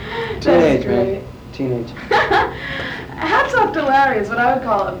Teenage, great. man. Teenage. Hats Off to Larry is what I would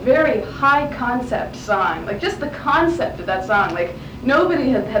call a very high concept song. Like just the concept of that song. Like nobody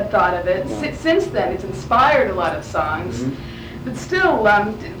had thought of it. No. Since then, it's inspired a lot of songs. Mm-hmm. But still,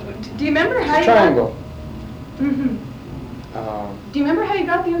 do you remember how you Triangle. got... Mm-hmm. Do you remember how you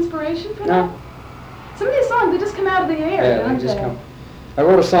got the inspiration for that? No. Some of these songs, they just come out of the air, Yeah, don't they just come. I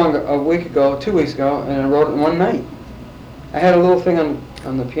wrote a song a week ago, 2 weeks ago, and I wrote it in one night. I had a little thing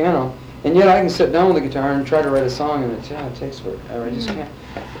on the piano, and yet I can sit down with the guitar and try to write a song, and it takes forever. I just can't.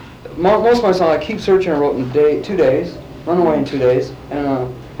 Most of my songs, I keep searching. I wrote in 2 days, Runaway in 2 days,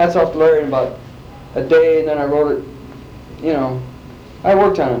 and Hats Off to Larry in about a day, and then I wrote it, you know, I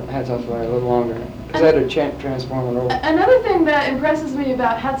worked on it, Hats Off to Larry, a little longer, because I had to transform it over. Another thing that impresses me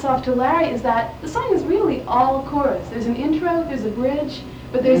about Hats Off to Larry is that the song is really all chorus. There's an intro, there's a bridge,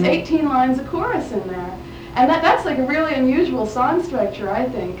 but there's 18 lines of chorus in there. And that's like a really unusual song structure, I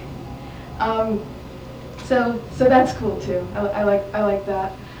think. So that's cool too. I like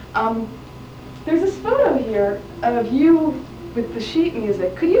that. There's this photo here of you with the sheet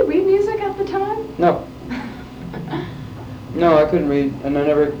music. Could you read music at the time? No. No, I couldn't read, and I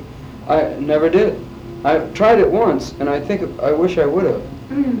never did. I tried it once, and I wish I would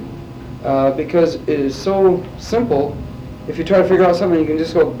have. Because it is so simple. If you try to figure out something, you can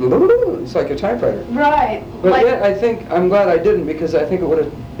just go, it's like a typewriter. Right. But like, yet, I'm glad I didn't, because I think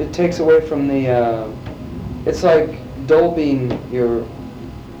it takes away from the, it's like Dolbying your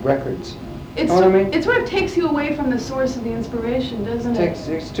records. You know what I mean? It sort of takes you away from the source of the inspiration, doesn't it?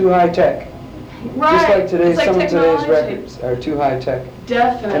 It's too high tech. Right. Just like today's, It's like some technology. of today's records are too high tech.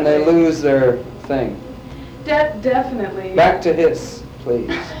 Definitely. And they lose their thing. Definitely. Back to Hiss, please.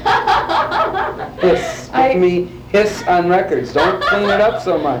 Hiss. Give me Hiss on records. Don't clean it up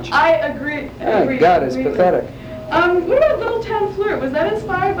so much. I agree. Oh, God, it's pathetic. What about Little Town Flirt? Was that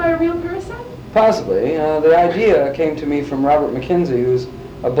inspired by a real person? Possibly. The idea came to me from Robert McKenzie, who's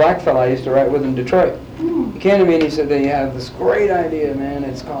a black fella I used to write with in Detroit. He came to me and he said, they have this great idea, man.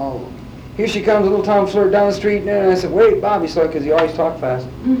 It's called Here She Comes, Little Town Flirt down the street. And I said, wait, Bob, he's slow, because he always talked fast.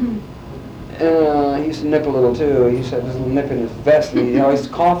 And he used to nip a little, too. He used to have this little nip in his vest, and he always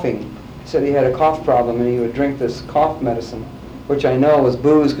coughing. He said he had a cough problem, and he would drink this cough medicine, which I know was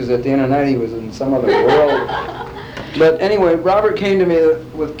booze, because at the end of the night he was in some other world. But anyway, Robert came to me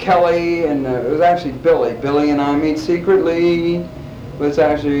with Kelly, and it was actually Billy. Billy and I meet secretly. It was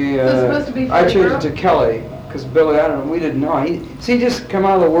actually, So it's supposed to be for I a changed girl? it to Kelly, because Billy, I don't know, we didn't know. He just come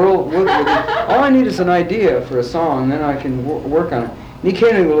out of the world with it. All I need is an idea for a song, and then I can work on it. And he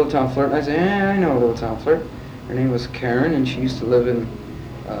came to me with Little Town Flirt, and I said, yeah, I know Little Town Flirt. Her name was Karen, and she used to live in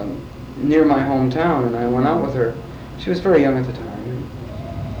near my hometown, and I went out with her. She was very young at the time.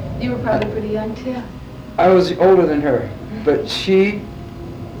 You were probably pretty young, too. I was older than her, but she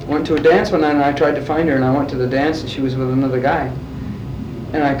went to a dance one night, and I tried to find her, and I went to the dance, and she was with another guy.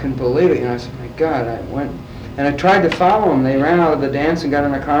 And I couldn't believe it, and I said, my God, I went, and I tried to follow them. They ran out of the dance and got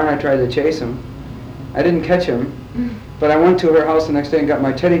in a car, and I tried to chase them. I didn't catch him, but I went to her house the next day and got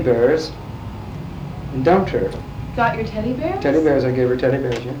my teddy bears and dumped her. Got your teddy bears? Teddy bears, I gave her teddy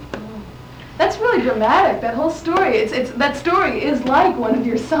bears, yeah. That's really dramatic, that whole story. That story is like one of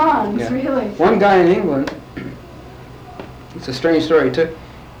your songs, Yeah. really. One guy in England, it's a strange story,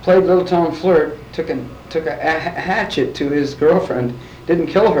 played Little Town Flirt, took a hatchet to his girlfriend, didn't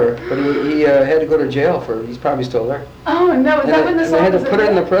kill her, but he had to go to jail he's probably still there. Oh, no, is that when the And song they had was to a put it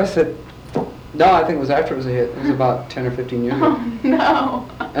in hit? the press no, I think it was after it was a hit. It was about 10 or 15 years ago. Oh, no.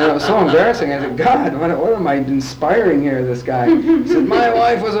 And it was so embarrassing. I said, God, what am I inspiring here, this guy? He said, my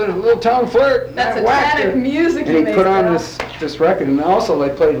wife was a Little Town Flirt, and That's I whacked her. dramatic music And he made put on that. this record, and also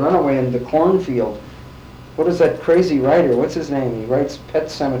they played Runaway in the cornfield. What is that crazy writer? What's his name? He writes Pet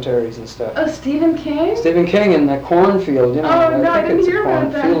Cemeteries and stuff. Oh, Stephen King? Stephen King in the cornfield, you know. Oh, no, I think didn't it's hear a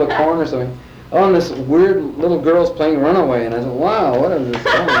about that. field of corn or something. Oh, and this weird little girl's playing Runaway, and I said, wow, what is this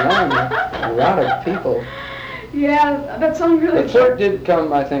going on? A lot of people. Yeah, that song really... The Flirt did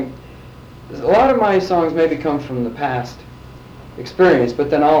come, I think, a lot of my songs maybe come from the past experience, but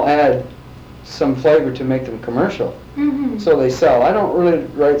then I'll add some flavor to make them commercial, so they sell. I don't really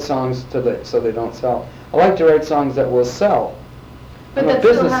write songs so they don't sell. I like to write songs that will sell. But I'm a that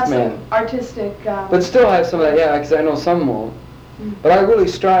still has businessman. some artistic... But still have some of that, yeah, because I know some won't. But I really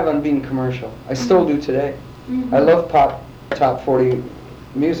strive on being commercial. I still do today. I love pop, top 40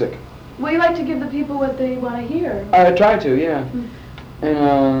 music. Well, you like to give the people what they want to hear. I try to, yeah.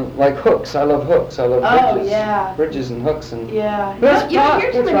 And like hooks, I love hooks. I love bridges. Oh, yeah. Bridges and hooks and. Yeah. That's You don't pop.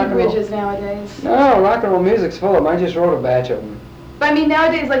 hear too That's rock many and roll. bridges nowadays. No, rock and roll music's full of them. I just wrote a batch of them. But I mean,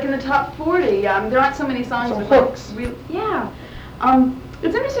 nowadays, like in the top 40, there aren't so many songs Some with hooks. Like, yeah.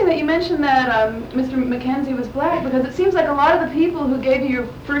 It's interesting that you mentioned that Mr. Mackenzie was black, because it seems like a lot of the people who gave you your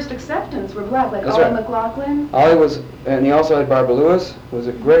first acceptance were black, like That's Ollie right. McLaughlin. Ollie was, and he also had Barbara Lewis, who was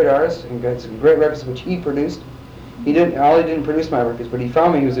a great artist and got some great records which he produced. Ollie didn't produce my records, but he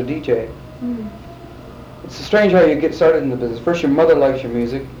found me. He was a DJ. Mm. It's strange how you get started in the business. First, your mother likes your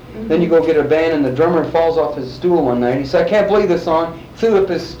music. Then you go get a band, and the drummer falls off his stool one night. He said, "I can't believe this song." He threw up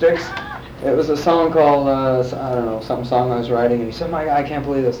his sticks. It was a song called, I don't know, some song I was writing, and he said, "My God, I can't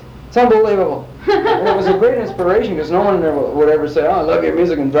believe this. It's unbelievable." And it was a great inspiration, because no one would ever say, "Oh, I love your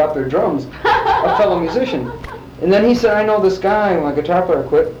music," and drop their drums. A fellow musician. And then he said, "I know this guy, my guitar player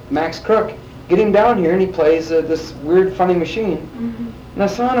quit, Max Crook. Get him down here," and he plays this weird, funny machine. And I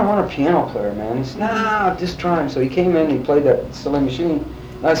said, "I don't want a piano player, man." He said, "Nah, just try him." So he came in and he played that silly machine.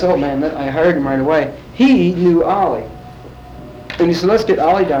 And I said, "Oh, man," I hired him right away. He knew Ollie. And he said, "Let's get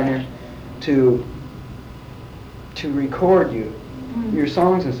Ollie down here to record your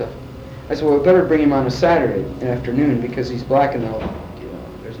songs and stuff." I said, "Well, we better bring him on a Saturday afternoon, because he's black and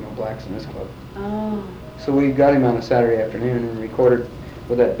there's no blacks in this club." Oh. So we got him on a Saturday afternoon and recorded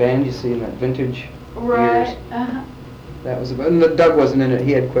with that band you see in that vintage Right. years. That was about, and Doug wasn't in it.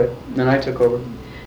 He had quit. And then I took over.